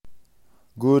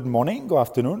Good morning, good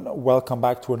afternoon. Welcome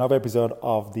back to another episode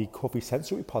of the Coffee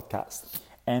Sensory Podcast.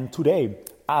 And today,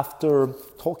 after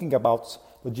talking about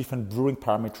the different brewing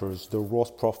parameters, the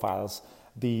roast profiles,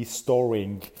 the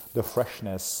storing, the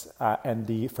freshness, and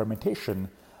the fermentation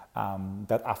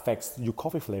that affects your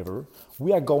coffee flavor,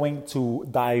 we are going to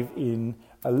dive in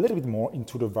a little bit more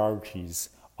into the varieties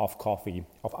of coffee,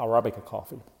 of Arabica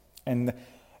coffee, and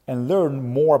learn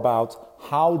more about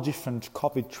how different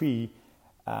coffee trees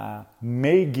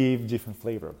may give different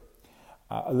flavor.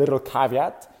 A little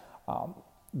caveat,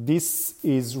 this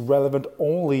is relevant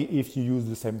only if you use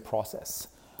the same process.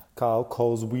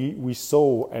 Because we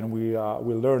saw and we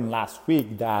learned last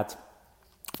week that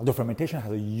the fermentation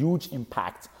has a huge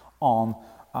impact on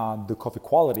the coffee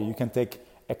quality. You can take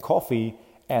a coffee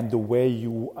and the way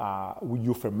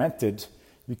you ferment it,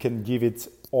 you can give it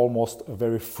almost a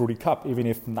very fruity cup, even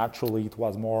if naturally it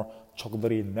was more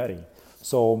chocolatey and nutty.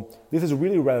 So this is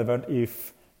really relevant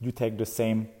if you take the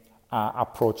same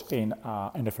approach in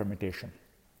the fermentation.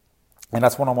 And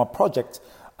that's one of my projects.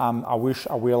 I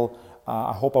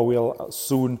hope I will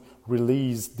soon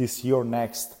release this year or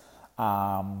next.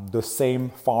 The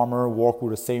same farmer work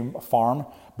with the same farm,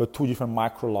 but two different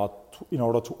micro lots in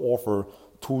order to offer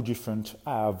two different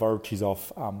varieties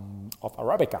of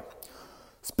Arabica.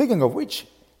 Speaking of which,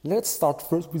 let's start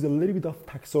first with a little bit of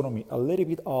taxonomy, a little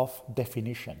bit of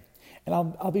definition. And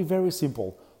I'll be very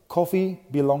simple. Coffee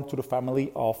belongs to the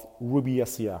family of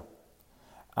Rubiaceae.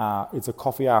 It's a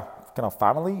coffee kind of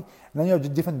family. And then you have the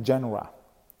different genera.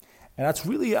 And that's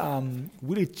really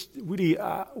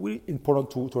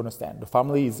important to understand. The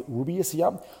family is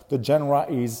Rubiaceae. The genera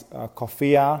is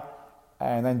Coffea,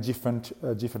 and then different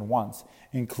ones,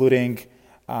 including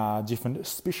different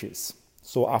species.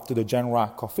 So after the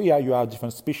genera Coffea, you have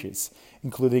different species,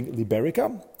 including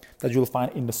Liberica, that you'll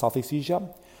find in the Southeast Asia,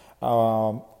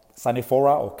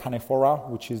 Canephora or Canephora,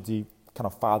 which is the kind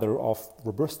of father of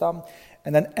Robusta,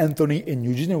 and then Anthony and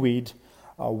Eugenia Reed,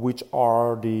 which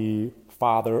are the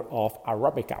father of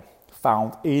Arabica,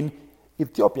 found in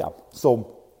Ethiopia.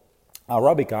 So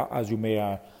Arabica, as you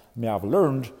may have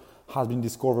learned, has been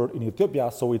discovered in Ethiopia.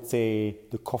 So it's the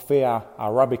Coffea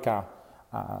Arabica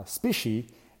species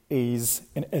is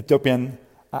an Ethiopian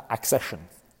accession.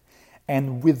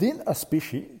 And within a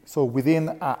species, so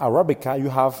within Arabica, you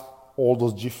have all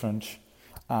those different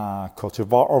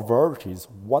cultivar or varieties.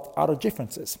 What are the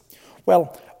differences?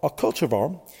 Well, a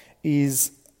cultivar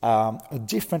is a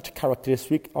different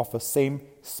characteristic of the same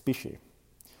species.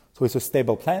 So it's a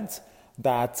stable plant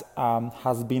that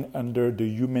has been under the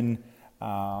human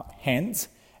hands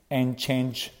and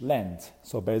change land.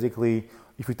 So basically,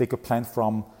 if you take a plant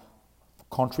from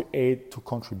country A to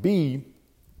country B,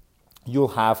 you'll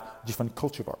have different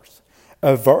cultivars.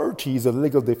 A variety is a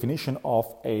legal definition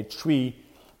of a tree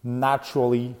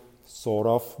naturally sort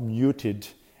of muted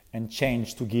and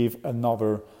changed to give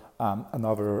another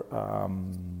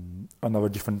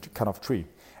different kind of tree.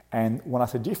 And when I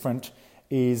say different,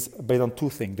 is based on two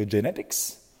things: the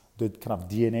genetics, the kind of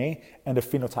DNA, and the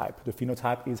phenotype. The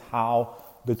phenotype is how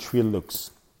the tree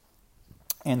looks.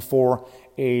 And for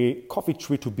a coffee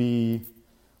tree to be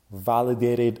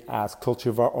validated as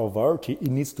cultivar or variety, it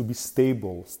needs to be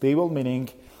stable. Stable meaning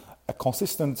a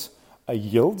consistent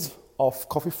yield of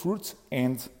coffee fruit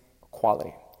and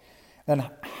quality. And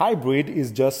hybrid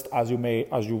is just, as you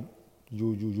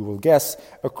will guess,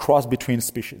 a cross between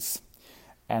species.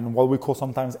 And what we call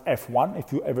sometimes F1.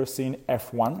 If you ever seen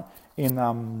F1 in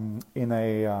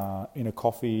a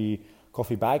coffee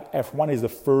bag, F1 is the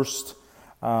first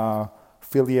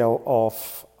filial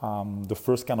of the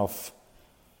first kind of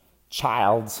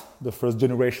child, the first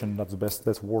generation. That's the best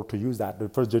word to use. That the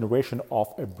first generation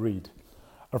of a breed.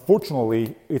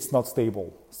 Unfortunately, it's not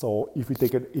stable. So if you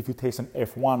taste an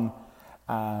F1,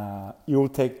 it will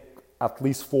take at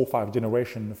least 4 or 5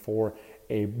 generations for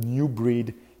a new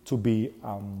breed to be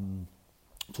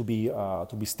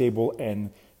stable and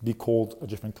be called a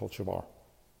different cultivar.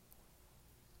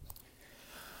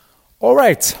 All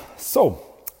right. So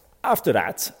after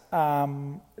that,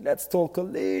 let's talk a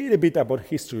little bit about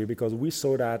history, because we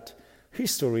saw that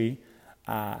history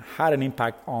had an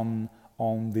impact on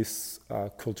this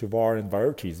cultivar and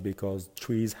varieties, because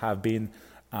trees have been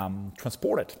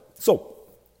transported. So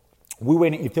we were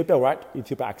in Ethiopia, right?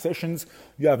 Ethiopia accessions.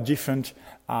 You have different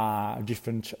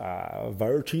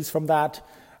varieties from that,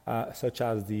 such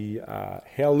as the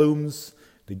heirlooms,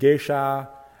 the geisha,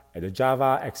 the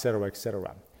java, etc.,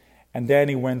 etc. And then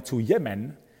he went to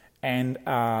Yemen, and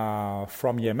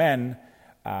from Yemen,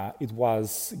 it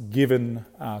was given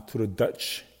to the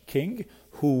Dutch king,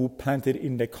 who planted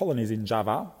in the colonies in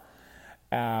Java,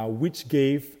 which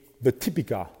gave the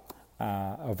Typica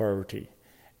variety.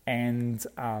 and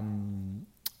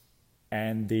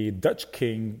the Dutch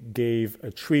king gave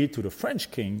a tree to the French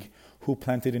king, who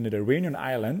planted in the Réunion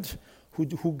Island, who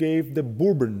gave the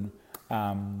Bourbon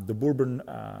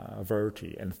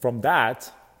variety. And from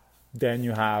that, then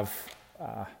you have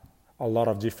a lot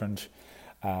of different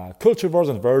cultivars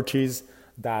and varieties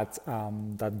that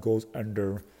goes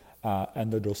under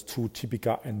those two,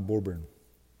 Typica and Bourbon.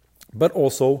 But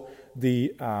also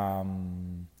the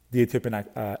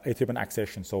Ethiopian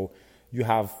accession. So you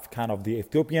have kind of the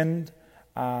Ethiopian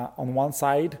on one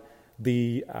side,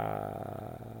 the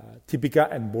Typica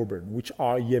and Bourbon, which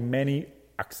are Yemeni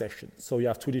accessions. So you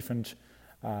have two different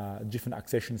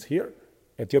accessions here: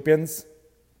 Ethiopians,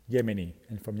 Yemeni,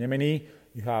 and from Yemeni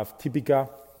you have Typica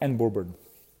and Bourbon.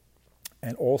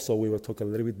 And also we will talk a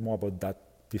little bit more about that.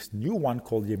 This new one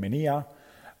called Yemenia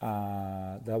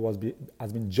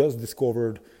has been just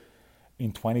discovered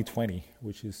in 2020,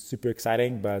 which is super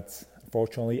exciting, but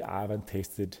unfortunately I haven't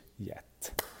tasted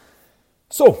yet.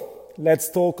 So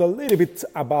let's talk a little bit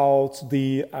about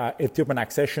the Ethiopian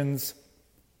accessions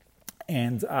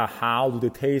and how do they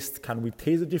taste. Can we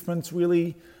taste the difference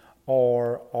really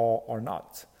or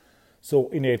not? So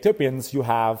in the Ethiopians you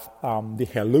have the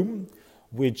heirloom,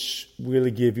 which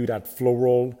really give you that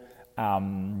floral,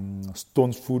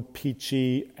 stone fruit,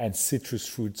 peachy, and citrus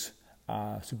fruit,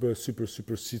 super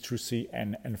citrusy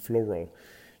and floral.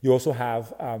 You also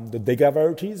have the Dega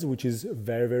varieties, which is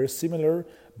very, very similar,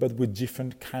 but with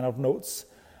different kind of notes.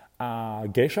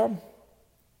 Geisha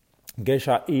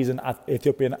is an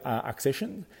Ethiopian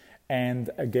accession, and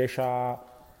Geisha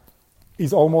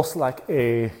is almost like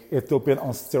a Ethiopian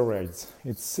on steroids.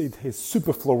 It is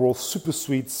super floral, super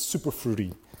sweet, super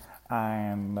fruity,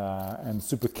 and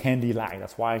super candy-like.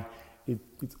 That's why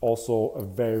it's also a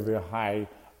very, very high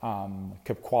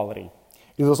cup quality.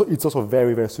 It's also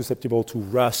very, very susceptible to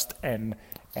rust and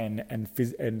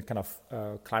kind of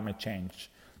climate change.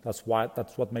 That's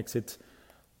what makes it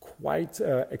quite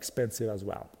expensive as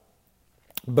well.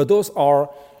 But those are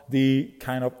the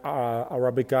kind of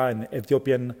Arabica and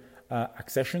Ethiopian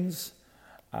accessions.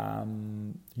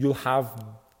 You'll have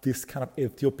this kind of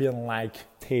Ethiopian-like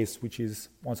taste, which is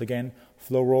once again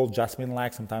floral,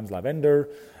 jasmine-like, sometimes lavender,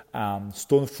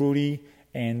 stone fruity,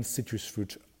 and citrus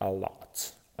fruit a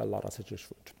lot of citrus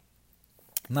fruit.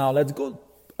 Now let's go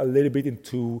a little bit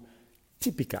into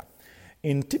Typica.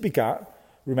 In Typica,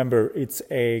 remember, it's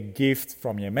a gift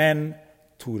from Yemen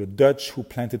to the Dutch, who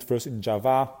planted first in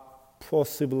Java,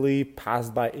 possibly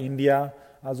passed by India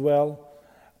as well.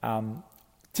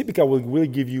 Typica will really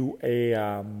give you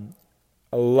a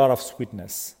lot of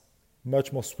sweetness,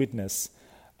 much more sweetness,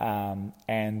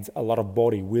 and a lot of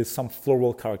body with some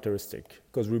floral characteristic.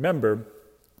 Because remember,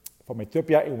 from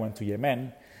Ethiopia it went to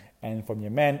Yemen, and from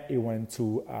Yemen it went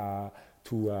to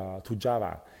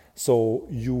Java. So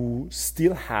you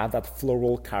still have that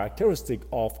floral characteristic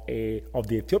of the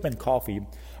Ethiopian coffee,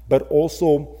 but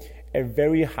also a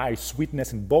very high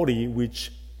sweetness and body,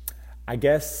 which I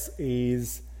guess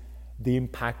is the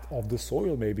impact of the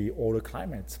soil maybe, or the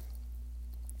climate.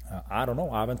 I don't know.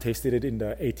 I haven't tasted it in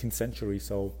the 18th century,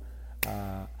 so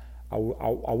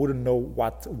I wouldn't know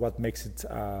what makes it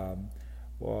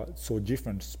so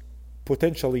different.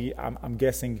 Potentially, I'm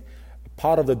guessing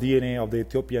part of the DNA of the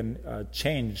Ethiopian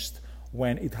changed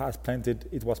when it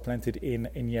was planted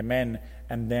in Yemen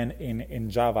and then in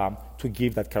Java to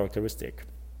give that characteristic.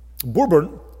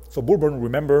 Bourbon,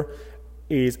 remember,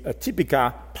 is a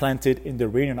Typica planted in the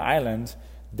Réunion Island,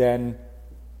 then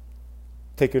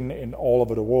taken in all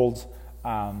over the world,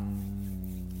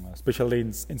 especially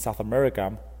in South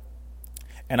America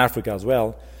and Africa as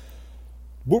well.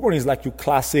 Bourbon is like your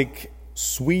classic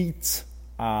sweet,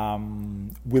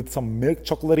 with some milk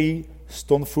chocolatey,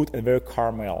 stone fruit, and very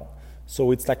caramel.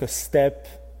 So it's like a step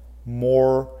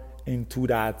more into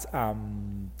that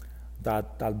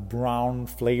brown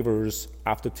flavors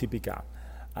after Typica.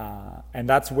 And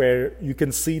that's where you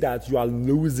can see that you are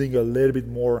losing a little bit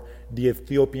more the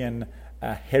Ethiopian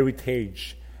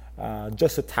heritage,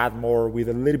 just a tad more, with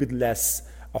a little bit less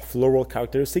a floral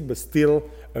characteristic, but still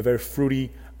a very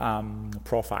fruity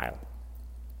profile.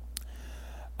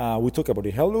 We talk about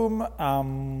the heirloom.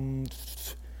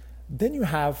 Then you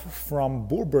have from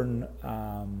Bourbon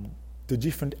the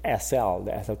different SL,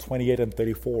 the SL 28 and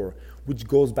 34, which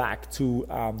goes back to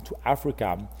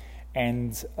Africa,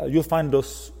 and you'll find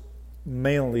those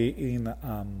mainly in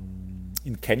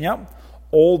Kenya,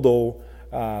 although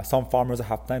some farmers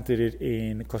have planted it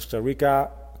in Costa Rica,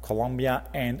 Colombia,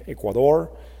 and Ecuador,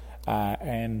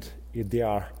 and they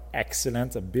are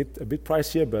excellent. A bit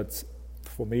pricier, but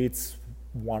for me it's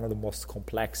one of the most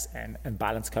complex and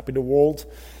balanced cup in the world.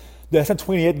 The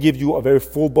SL28 gives you a very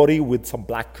full body with some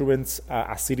blackcurrant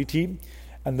acidity,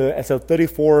 and the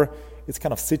SL34 is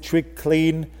kind of citric,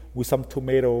 clean, with some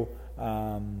tomato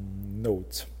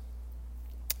notes.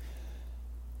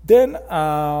 Then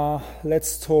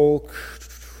let's talk,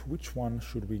 which one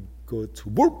should we go to?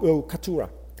 Caturra.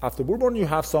 After bourbon, you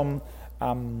have some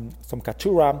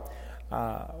Caturra,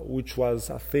 which was,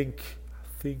 I think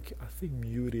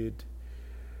muted.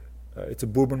 It's a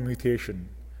bourbon mutation,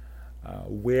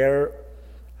 where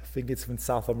I think it's in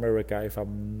South America, if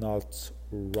I'm not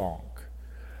wrong.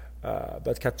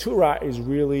 But Caturra is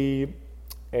really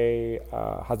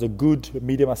has a good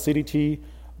medium acidity,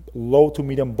 low to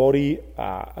medium body,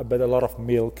 but a lot of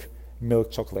milk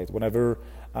chocolate. Whenever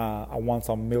I want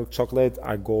some milk chocolate,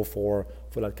 I go for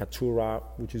that Caturra,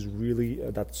 which is really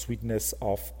that sweetness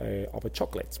of a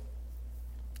chocolate.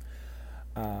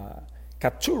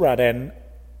 Caturra then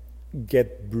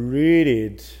get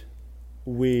breeded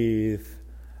with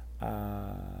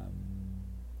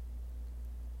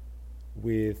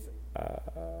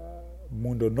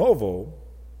Mundo Novo,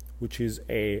 which is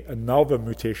another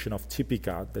mutation of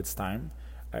Typica that's time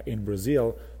in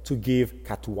Brazil, to give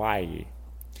Catuai.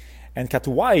 And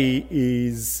Catuai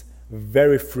is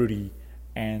very fruity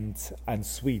and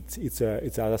sweet. It's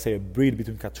as I say, a breed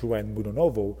between Caturra and Mundo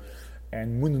Novo.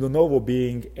 And Mundo Novo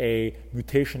being a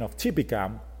mutation of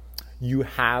Typica, you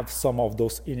have some of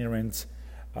those inherent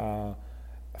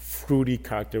fruity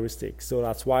characteristics. So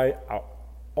that's why I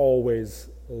always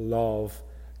love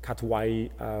Catuai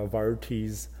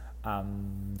varieties,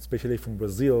 especially from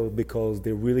Brazil, because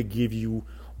they really give you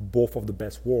both of the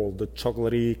best worlds, the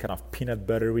chocolatey, kind of peanut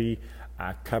buttery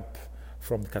cup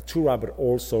from Caturra, but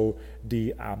also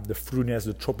the fruitiness,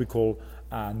 the tropical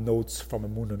notes from a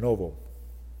Mundo Novo.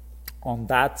 On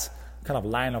that kind of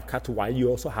line of Catuai, you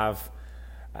also have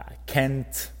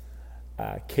Kent,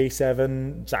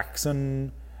 K7,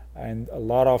 Jackson, and a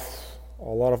lot of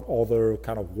other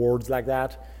kind of words like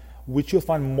that, which you'll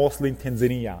find mostly in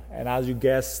Tanzania. And as you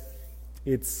guessed,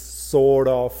 it's sort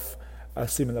of a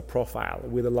similar profile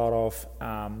with a lot of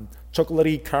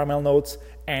chocolatey caramel notes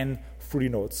and fruity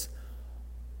notes,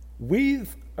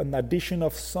 with an addition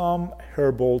of some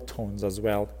herbal tones as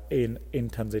well in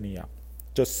Tanzania.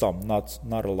 Just some, not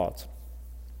a lot.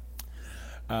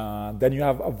 Then you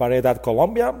have Variedad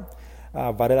Colombia.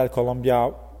 Variedad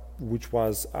Colombia, which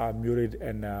was muted,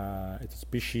 and it's a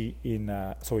species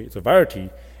it's a variety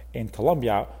in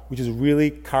Colombia, which is really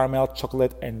caramel,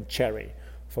 chocolate, and cherry.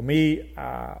 For me,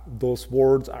 those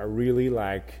words are really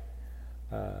like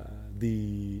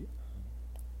the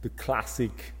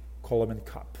classic Colombian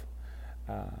cup.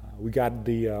 We got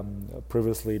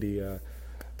previously the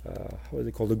what is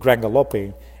it called, the Gran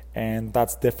Galope, and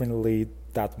that's definitely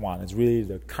that one. It's really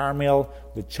the caramel,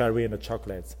 the cherry, and the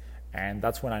chocolate, and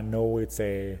that's when I know it's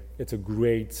a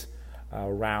great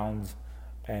round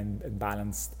and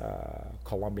balanced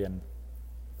Colombian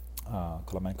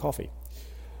coffee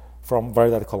from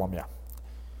Variedad Colombia.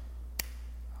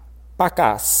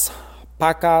 Pacas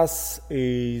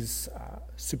is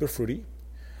super fruity.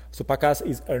 So Pacas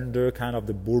is under kind of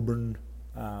the bourbon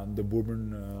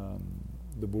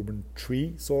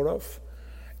tree, sort of.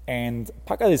 And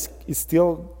Pacas is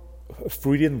still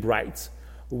fruity and bright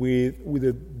with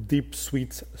a deep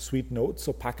sweet note.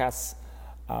 So Pacas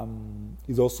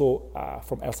is also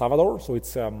from El Salvador. So it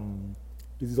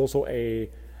is also a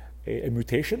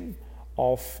mutation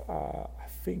of I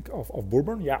think of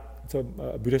bourbon. Yeah, it's a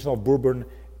mutation of bourbon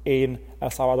in El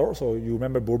Salvador. So you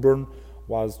remember bourbon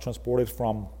was transported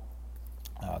from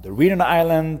the Reunion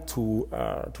Island to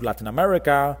Latin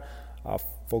America.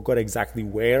 Forgot exactly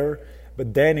where,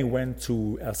 but then it went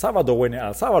to El Salvador. When in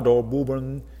El Salvador,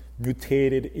 bourbon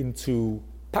mutated into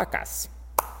Pacas,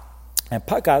 and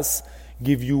Pacas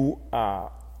give you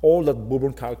all that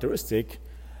bourbon characteristic,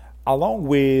 along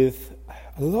with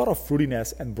a lot of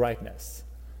fruitiness and brightness.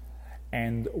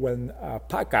 And when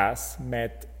Pacas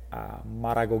met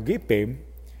Maragogipe,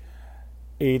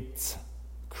 it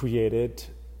created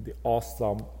the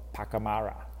awesome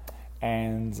Pacamara.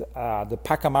 And the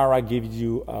Pacamara gives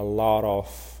you a lot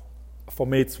of, for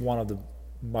me, it's one of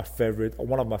my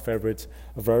favorite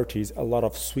varieties. A lot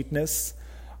of sweetness,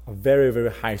 a very,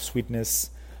 very high sweetness,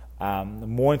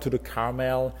 more into the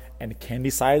caramel and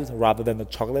candy side rather than the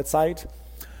chocolate side.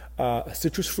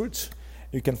 Citrus fruits,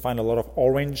 you can find a lot of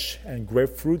orange and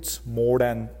grapefruits more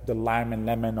than the lime and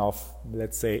lemon of,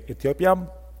 let's say, Ethiopia.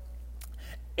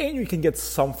 And you can get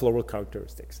some floral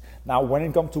characteristics. Now, when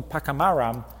it comes to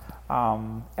Pacamara,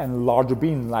 and larger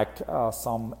beans like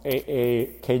some AA,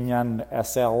 Kenyan,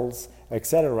 SLs,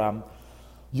 etc.,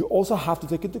 you also have to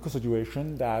take into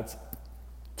consideration that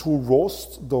to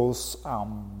roast those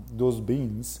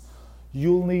beans,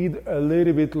 you'll need a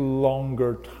little bit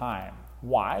longer time.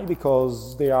 Why?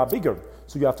 Because they are bigger.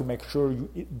 So you have to make sure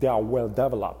they are well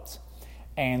developed.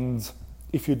 And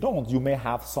if you don't, you may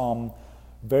have some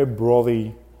very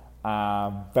broady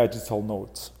vegetal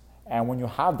notes. And when you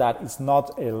have that, it's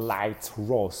not a light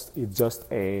roast. It's just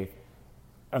a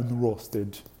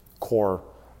unroasted core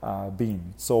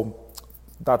bean. So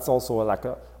that's also like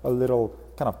a little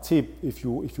kind of tip if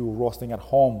you're roasting at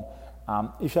home.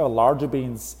 If you have larger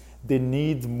beans, they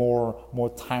need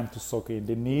more time to soak in.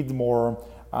 They need more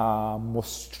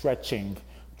stretching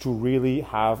to really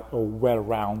have a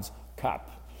well-rounded cup.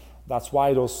 That's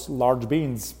why those large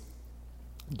beans,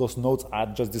 those notes I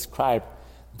just described,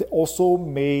 they also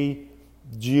may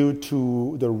due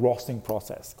to the roasting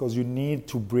process, because you need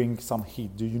to bring some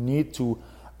heat. You need to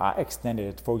extend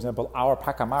it. For example, our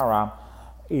Pacamara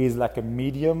is like a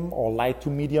medium or light to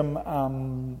medium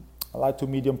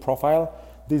profile.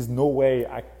 There's no way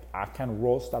I can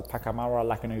roast that Pacamara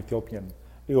like an Ethiopian.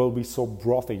 It will be so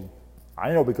brothy.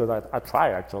 I know because I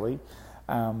tried actually,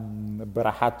 but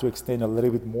I had to extend a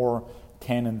little bit more,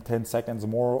 10 seconds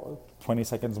more, 20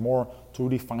 seconds more to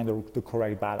really find the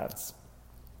correct balance.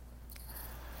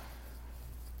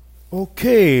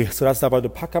 Okay, so that's about the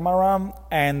Pacamara,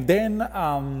 and then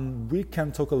we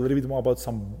can talk a little bit more about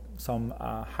some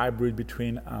hybrid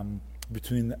between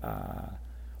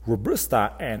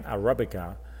Robusta and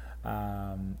Arabica,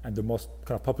 and the most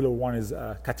kind of popular one is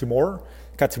Catimor.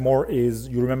 Catimor is,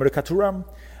 you remember the Caturra?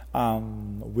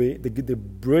 They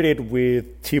breed it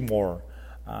with Timor,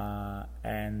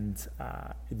 and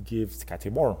it gives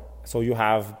Catimor. So you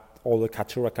have all the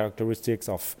Caturra characteristics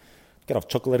of kind of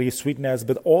chocolatey sweetness,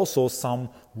 but also some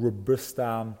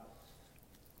Robusta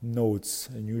notes.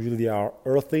 And usually they are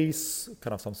earthy,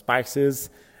 kind of some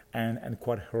spices, and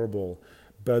quite herbal.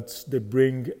 But they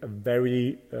bring a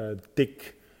very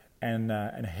thick and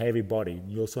heavy body.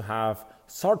 You also have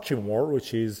Sarchimor,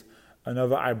 which is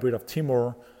another hybrid of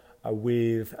Timor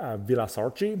with Villa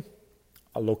Sarchi,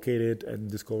 located and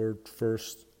discovered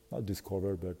first, not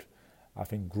discovered, but I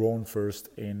think grown first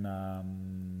in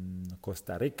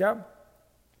Costa Rica.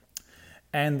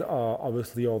 And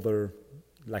obviously other,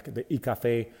 like the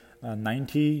Icafe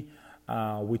 90,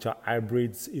 which are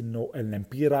hybrids in El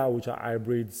Lempira, which are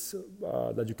hybrids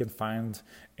that you can find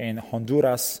in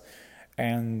Honduras.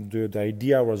 And the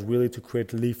idea was really to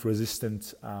create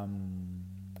leaf-resistant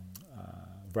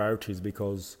varieties,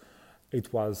 because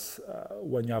it was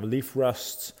when you have leaf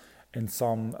rust in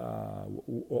some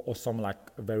or some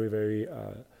like very, very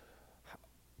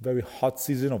very hot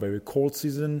season or very cold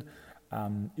season,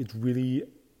 it really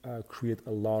creates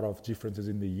a lot of differences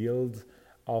in the yield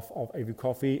of every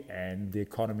coffee and the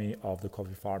economy of the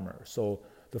coffee farmer. So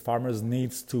the farmers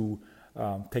needs to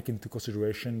take into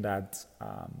consideration that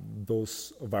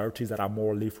those varieties that are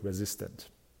more leaf resistant,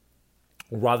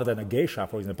 rather than a geisha,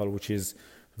 for example, which is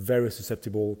very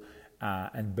susceptible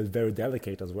but very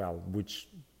delicate as well, which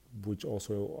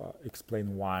also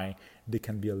explain why they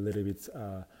can be a little bit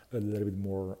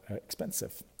more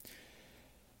expensive.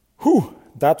 Whew,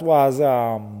 that was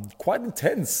quite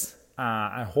intense.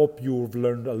 I hope you've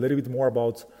learned a little bit more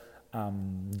about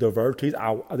the varieties.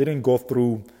 I didn't go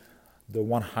through the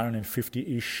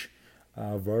 150-ish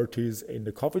varieties in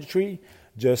the coffee tree,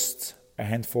 just a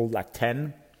handful, like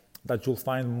 10, that you'll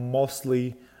find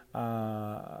mostly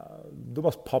the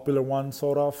most popular one,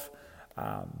 sort of.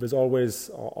 There's always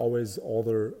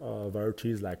other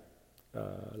varieties like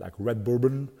red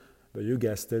bourbon, but you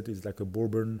guessed it, it's like a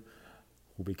bourbon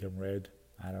who became red.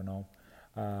 I don't know.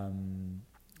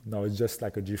 No, it's just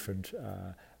like a different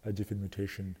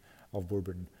mutation of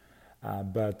bourbon.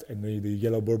 And the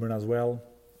yellow bourbon as well.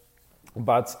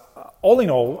 But all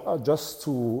in all, just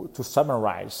to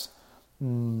summarize,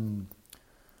 the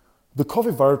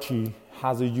coffee variety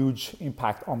has a huge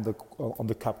impact on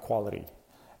the cup quality,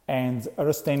 and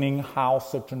understanding how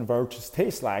certain varieties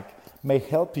taste like may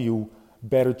help you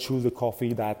better choose the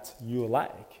coffee that you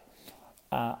like.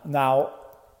 Now,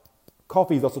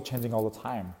 coffee is also changing all the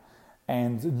time,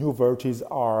 and new varieties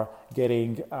are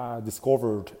getting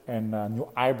discovered, and new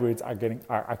hybrids are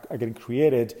getting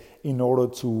created in order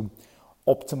to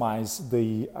optimize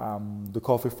the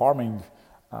coffee farming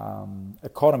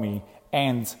economy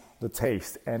and the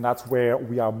taste. And that's where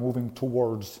we are moving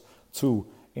towards to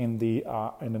in the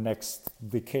next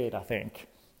decade, I think.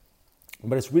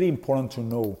 But it's really important to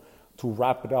know, to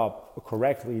wrap it up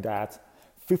correctly, that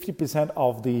 50%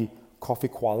 of the coffee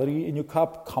quality in your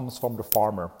cup comes from the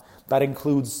farmer. That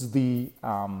includes the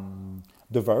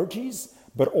varieties,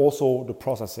 but also the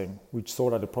processing, which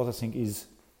so that the processing is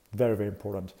very, very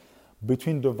important.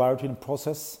 between the varieties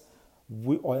process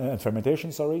and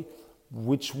fermentation,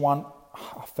 which one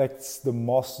affects the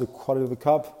most the quality of the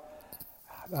cup?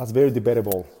 That's very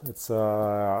debatable.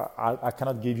 I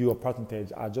cannot give you a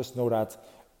percentage. I just know that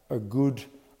a good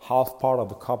half part of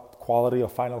the cup quality or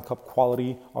final cup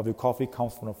quality of your coffee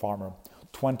comes from the farmer.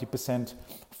 20%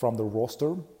 from the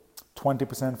roaster,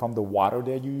 20% from the water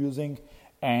that you're using,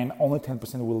 and only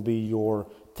 10% will be your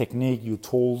technique, your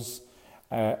tools,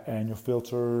 and your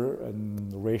filter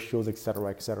and ratios, etc.,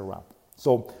 etc.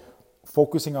 So,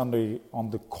 focusing on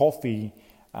the coffee,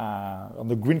 on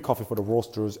the green coffee for the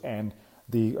roasters, and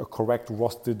the correct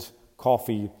roasted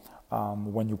coffee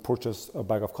when you purchase a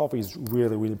bag of coffee is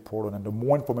really, really important. And the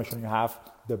more information you have,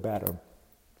 the better.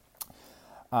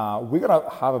 We're going to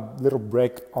have a little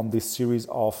break on this series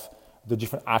of the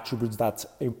different attributes that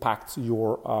impact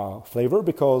your flavor,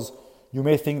 because you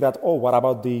may think that, what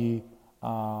about the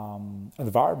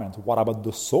environment? What about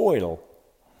the soil,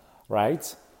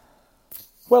 right?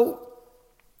 Well,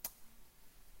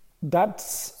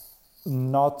 that's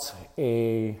not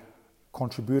a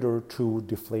contributor to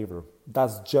the flavor.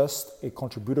 That's just a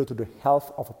contributor to the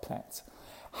health of a plant.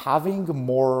 Having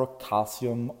more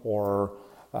calcium or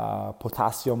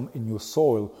potassium in your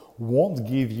soil won't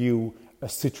give you a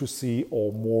citrusy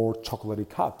or more chocolatey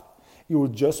cup. It will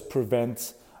just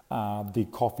prevent the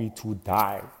coffee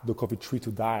tree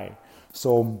to die.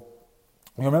 So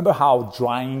remember how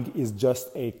drying is just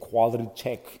a quality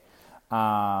check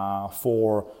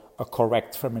for a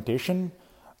correct fermentation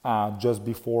just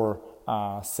before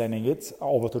sending it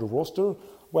over to the roaster.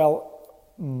 Well,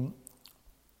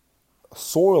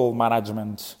 soil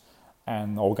management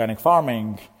and organic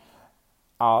farming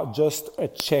are just a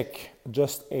check,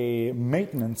 just a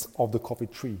maintenance of the coffee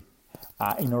tree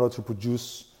in order to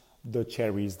produce the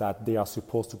cherries that they are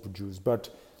supposed to produce. But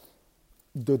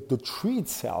the tree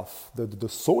itself, the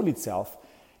soil itself,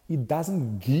 it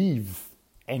doesn't give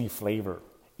any flavor.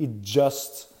 It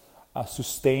just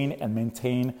sustain and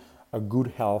maintain a good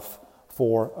health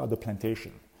for the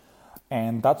plantation.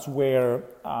 And that's where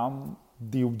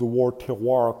the word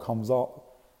terroir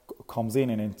comes in,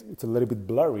 and it's a little bit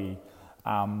blurry.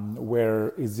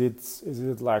 Where is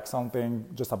it like something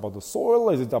just about the soil?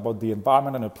 Is it about the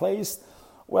environment and the place?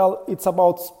 Well, it's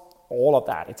about all of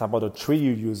that. It's about the tree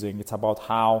you're using. It's about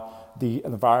how the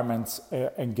environment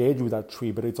engage with that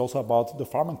tree, but it's also about the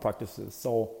farming practices.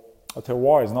 So a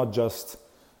terroir is not just,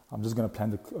 I'm just going to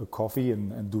plant a coffee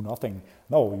and do nothing.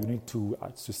 No, you need to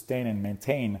sustain and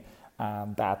maintain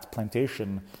that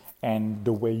plantation. And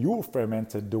the way you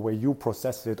ferment it, the way you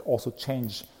process it also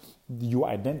change your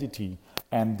identity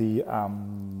and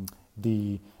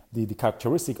the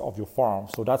characteristic of your farm.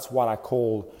 So that's what I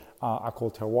call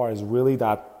terroir, is really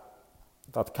that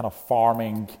kind of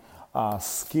farming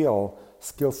skill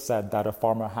set that a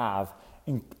farmer have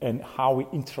and how he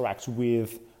interacts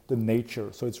with the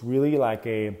nature. So it's really like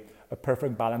a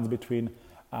perfect balance between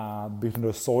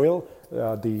the soil,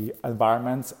 the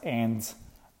environment, and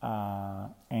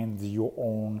your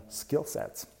own skill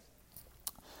sets.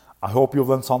 I hope you've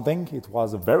learned something. It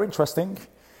was very interesting,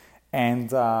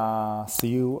 and see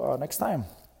you next time.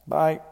 Bye.